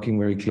 I'm working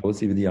very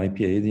closely with the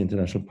IPA, the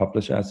International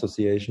Publisher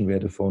Association. We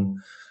had a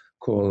phone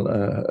call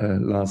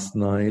last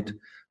night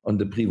on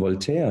the Prix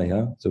Voltaire.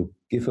 Yeah, so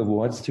give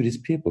awards to these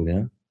people.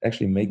 Yeah,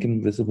 actually make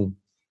them visible.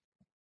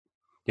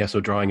 Yeah,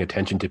 so drawing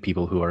attention to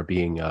people who are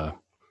being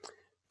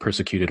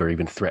persecuted or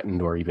even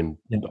threatened or even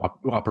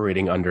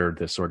operating under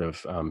the sort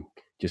of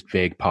just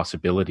vague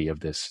possibility of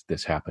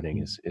this happening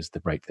is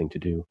the right thing to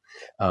do.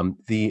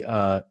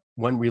 The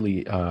one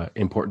really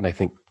important, I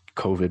think,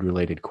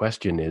 COVID-related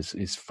question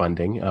is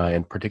funding,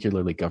 and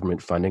particularly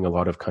government funding. A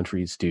lot of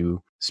countries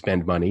do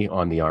spend money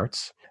on the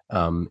arts,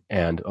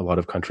 and a lot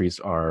of countries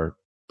are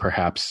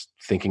perhaps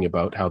thinking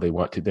about how they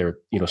want to. They're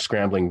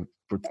scrambling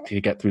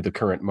to get through the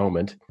current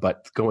moment.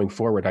 But going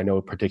forward, I know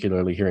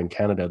particularly here in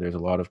Canada, there's a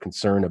lot of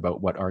concern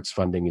about what arts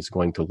funding is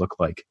going to look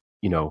like,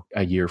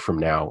 a year from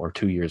now or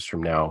 2 years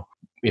from now.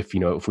 If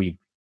we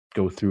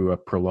go through a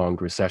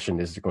prolonged recession,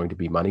 is there going to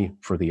be money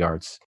for the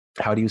arts?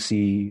 How do you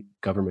see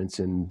governments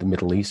in the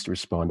Middle East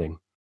responding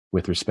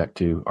with respect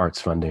to arts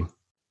funding?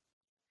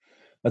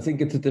 I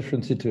think it's a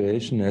different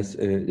situation as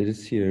it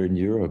is here in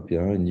Europe.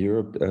 Yeah, in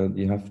Europe,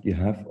 you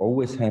have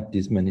always had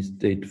these many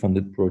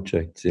state-funded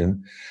projects. Yeah,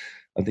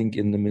 I think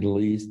in the Middle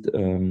East,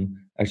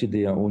 actually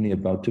they are only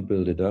about to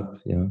build it up.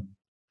 Yeah,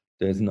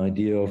 There's an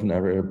idea of an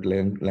Arab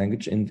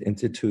language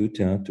institute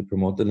to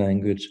promote the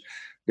language.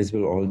 This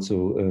will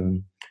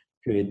also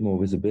create more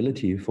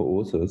visibility for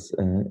authors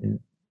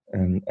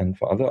and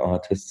for other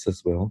artists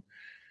as well.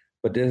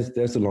 But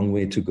there's a long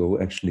way to go,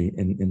 actually,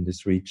 in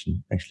this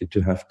region, actually,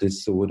 to have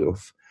this sort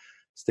of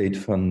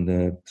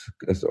state-funded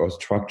or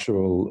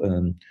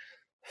structural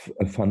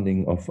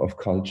funding of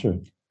culture.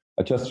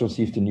 I just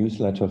received a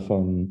newsletter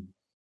from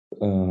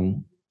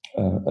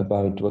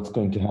about what's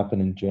going to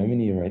happen in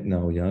Germany right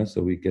now. Yeah,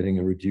 so we're getting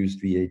a reduced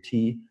VAT,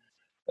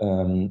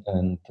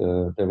 and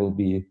there will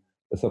be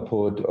a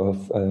support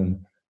of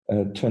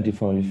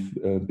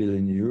 25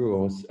 billion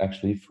euros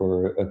actually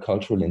for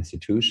cultural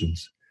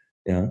institutions.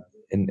 Yeah,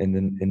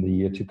 in the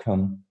year to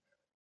come,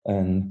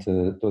 and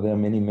so there are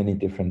many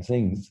different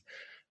things,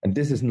 and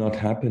this is not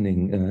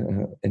happening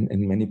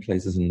in many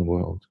places in the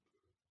world.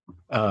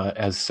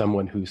 As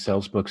someone who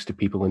sells books to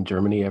people in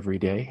Germany every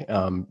day,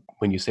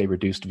 when you say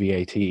reduced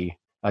VAT, do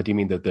you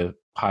mean the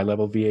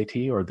high-level VAT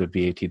or the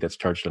VAT that's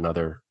charged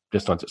on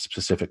just on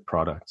specific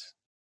products?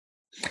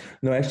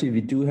 No, actually,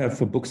 we do have,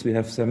 for books, we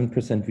have 7%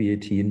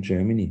 VAT in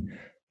Germany.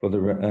 For the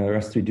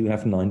rest, we do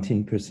have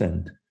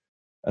 19%.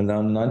 And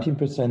now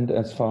 19%,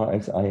 as far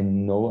as I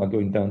know, are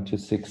going down to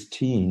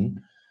 16%.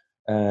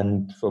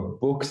 And for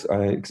books,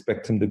 I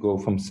expect them to go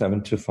from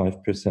 7 to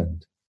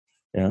 5%.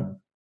 Yeah.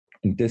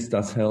 And this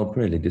does help,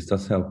 really. This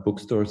does help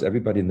bookstores,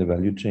 everybody in the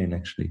value chain,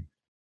 actually.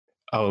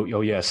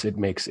 Oh yes, it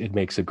makes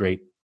a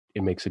great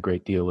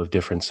deal of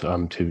difference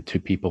to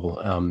people.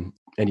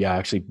 And yeah,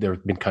 actually, there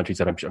have been countries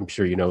that I'm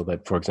sure you know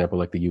that, for example,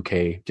 like the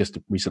UK, just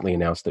recently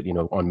announced that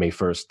on May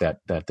 1st that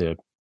the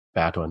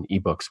VAT on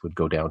ebooks would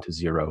go down to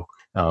 0.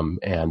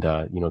 And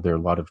there are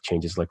a lot of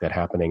changes like that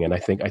happening. And I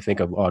think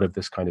a lot of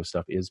this kind of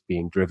stuff is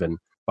being driven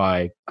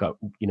by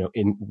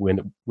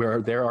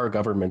where there are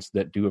governments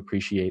that do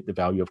appreciate the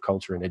value of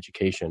culture and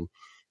education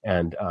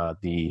and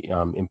the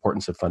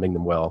importance of funding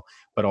them well,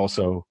 but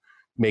also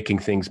making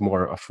things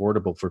more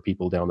affordable for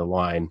people down the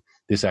line.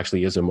 This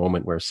actually is a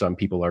moment where some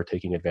people are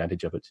taking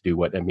advantage of it to do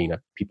what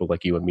people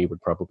like you and me would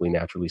probably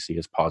naturally see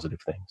as positive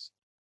things.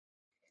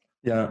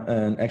 Yeah,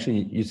 and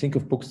actually, you think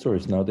of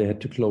bookstores now, they had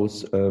to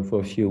close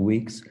for a few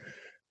weeks.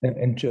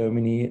 In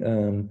Germany,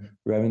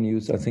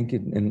 revenues, I think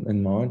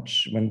in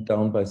March, went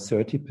down by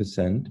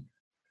 30%.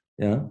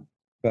 Yeah,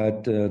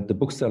 but the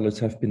booksellers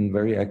have been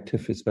very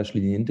active, especially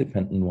the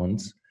independent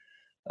ones.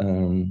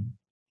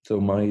 So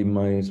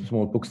my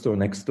small bookstore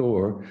next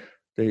door,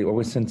 they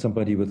always send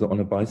somebody on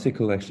a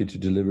bicycle actually to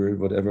deliver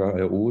whatever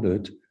I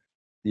ordered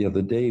the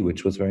other day,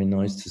 which was very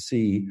nice to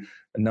see.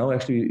 And now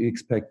actually we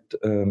expect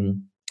only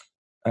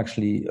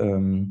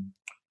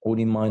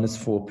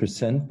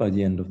 -4% by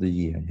the end of the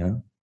year. Yeah,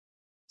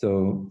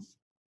 so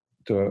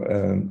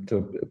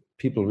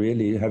people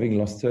really having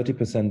lost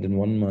 30% in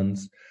 1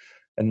 month,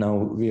 and now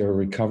we are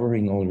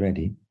recovering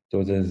already.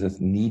 So there's this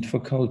need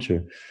for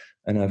culture.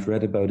 And I've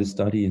read about a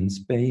study in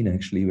Spain,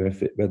 actually, where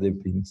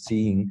they've been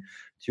seeing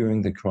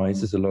during the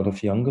crisis a lot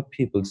of younger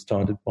people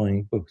started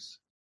buying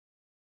books,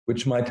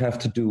 which might have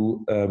to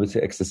do with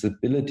the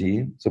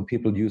accessibility. So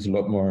people use a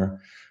lot more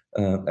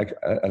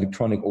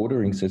electronic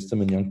ordering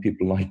system, and young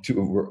people like to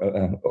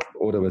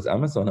order with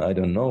Amazon. I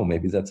don't know.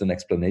 Maybe that's an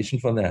explanation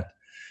for that.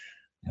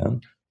 Yeah.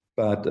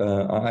 But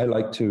I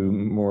like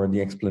more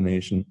the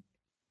explanation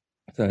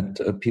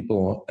that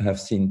people have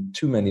seen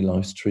too many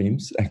live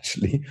streams,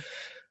 actually,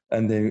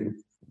 and they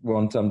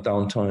want some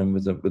downtime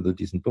with a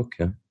decent book.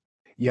 Yeah.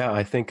 Yeah,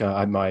 I think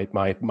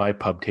my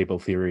pub table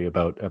theory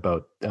about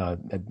the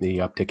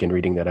uptick in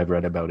reading that I've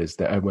read about is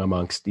that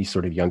amongst these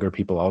sort of younger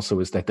people also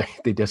is that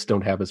they just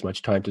don't have as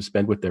much time to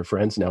spend with their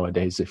friends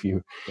nowadays. If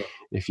you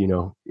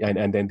know,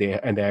 and then they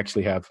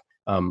actually have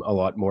a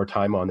lot more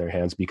time on their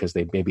hands because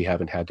they maybe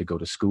haven't had to go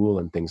to school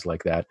and things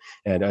like that.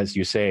 And as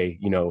you say,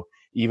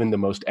 even the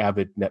most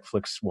avid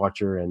Netflix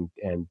watcher and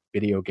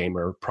video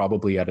gamer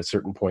probably at a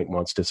certain point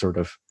wants to sort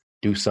of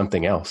do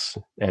something else,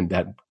 and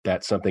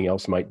that something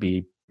else might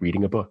be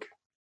reading a book.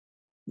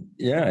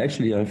 Yeah,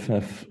 actually, I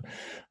have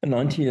a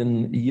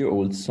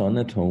 19-year-old son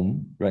at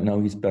home. Right now,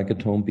 he's back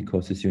at home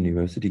because his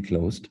university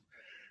closed.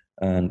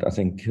 And I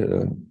think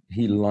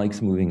he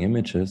likes moving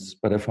images.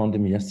 But I found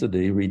him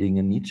yesterday reading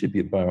a Nietzsche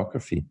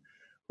biography,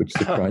 which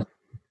surprised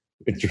me.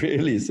 It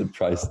really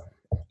surprised me.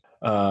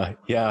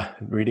 Yeah,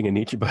 reading a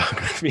Nietzsche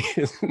biography,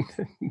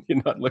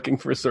 you're not looking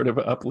for sort of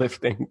an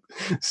uplifting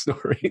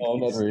story. No,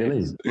 not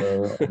really.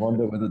 I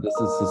wonder whether this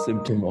is a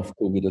symptom of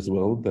COVID as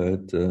well,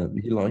 but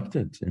he liked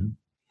it.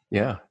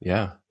 Yeah.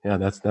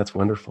 That's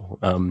wonderful.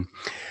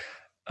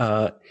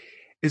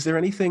 Is there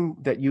anything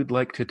that you'd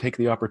like to take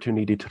the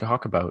opportunity to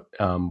talk about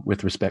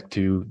with respect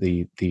to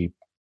the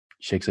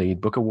Sheikh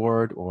Zayed Book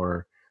Award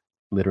or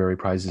literary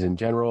prizes in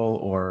general,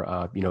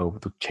 or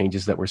the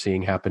changes that we're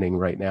seeing happening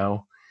right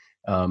now?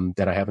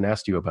 That I haven't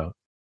asked you about?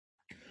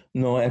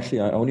 No,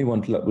 actually, I only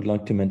would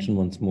like to mention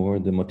once more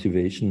the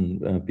motivation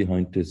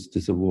behind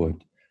this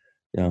award.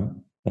 Yeah,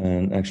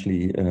 and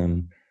actually,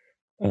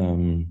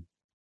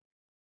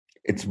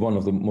 it's one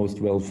of the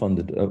most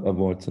well-funded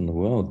awards in the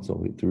world,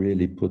 so it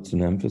really puts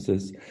an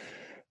emphasis.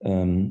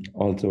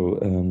 Also,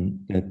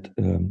 that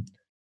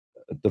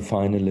the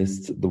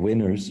finalists, the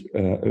winners,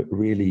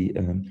 really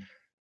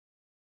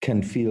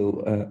can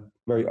feel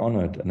very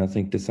honored. And I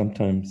think this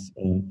sometimes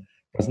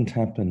doesn't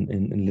happen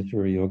in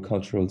literary or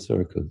cultural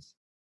circles.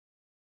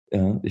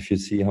 If you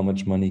see how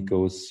much money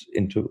goes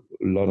into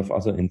a lot of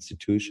other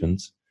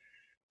institutions,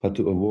 but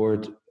to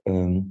award,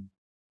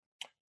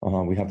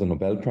 we have the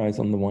Nobel Prize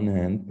on the one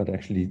hand, but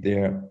actually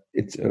there,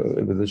 it's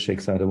with the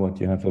Shakespeare Award,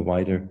 you have a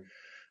wider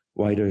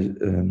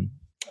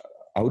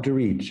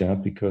outreach,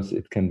 because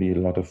it can be a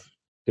lot of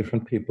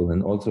different people,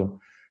 and also,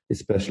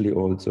 especially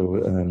also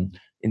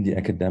in the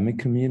academic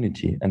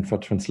community. And for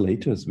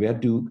translators, where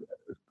do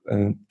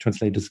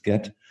translators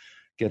get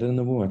an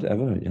award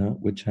ever,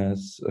 which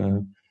has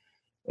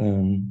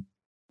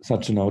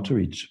such an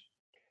outreach?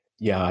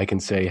 Yeah, I can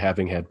say,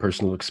 having had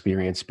personal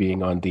experience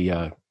being on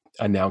the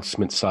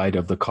announcement side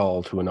of the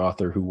call to an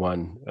author who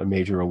won a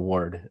major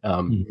award,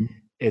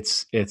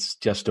 it's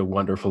just a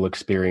wonderful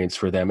experience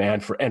for them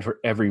and for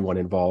everyone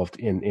involved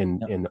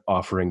in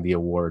offering the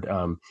award.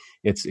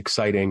 It's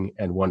exciting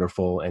and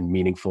wonderful and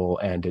meaningful,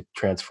 and it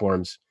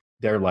transforms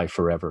their life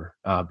forever,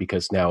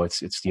 because now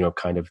it's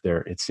kind of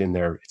it's in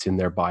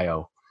their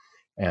bio,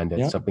 and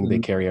it's something they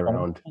carry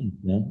around.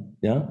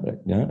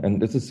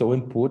 And this is so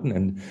important,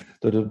 and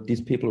these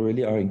people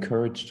really are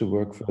encouraged to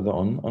work further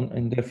on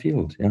in their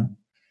field.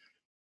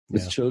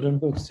 With children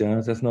books,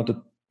 there's not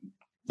a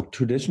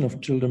tradition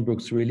of children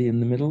books really in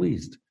the Middle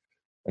East,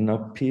 and now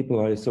people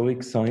are so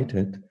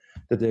excited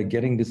that they're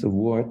getting this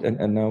award,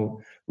 and now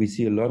we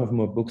see a lot of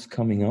more books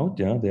coming out.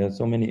 There are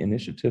so many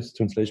initiatives,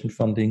 translation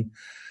funding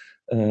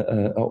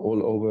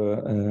all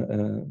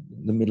over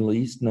the Middle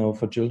East now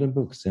for children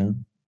books.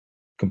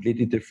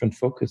 Completely different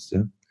focus.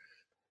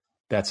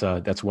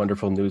 That's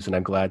wonderful news, and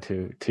I'm glad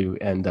to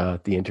end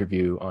the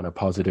interview on a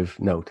positive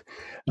note.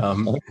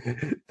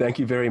 Thank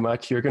you very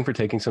much, Jürgen, for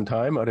taking some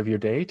time out of your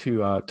day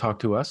to talk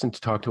to us and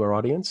to talk to our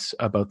audience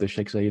about the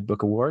Sheikh Zayed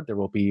Book Award. There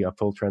will be a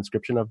full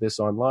transcription of this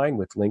online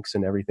with links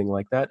and everything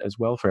like that as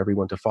well for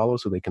everyone to follow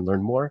so they can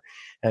learn more.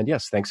 And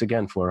yes, thanks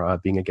again for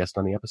being a guest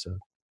on the episode.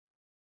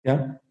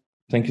 Yeah,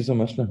 thank you so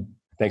much, Len.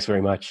 Thanks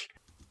very much.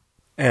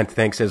 And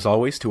thanks, as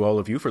always, to all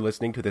of you for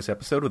listening to this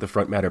episode of the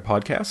Front Matter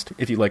podcast.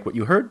 If you like what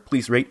you heard,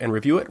 please rate and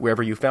review it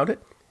wherever you found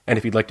it. And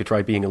if you'd like to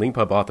try being a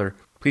Leanpub author,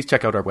 please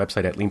check out our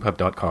website at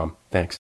leanpub.com. Thanks.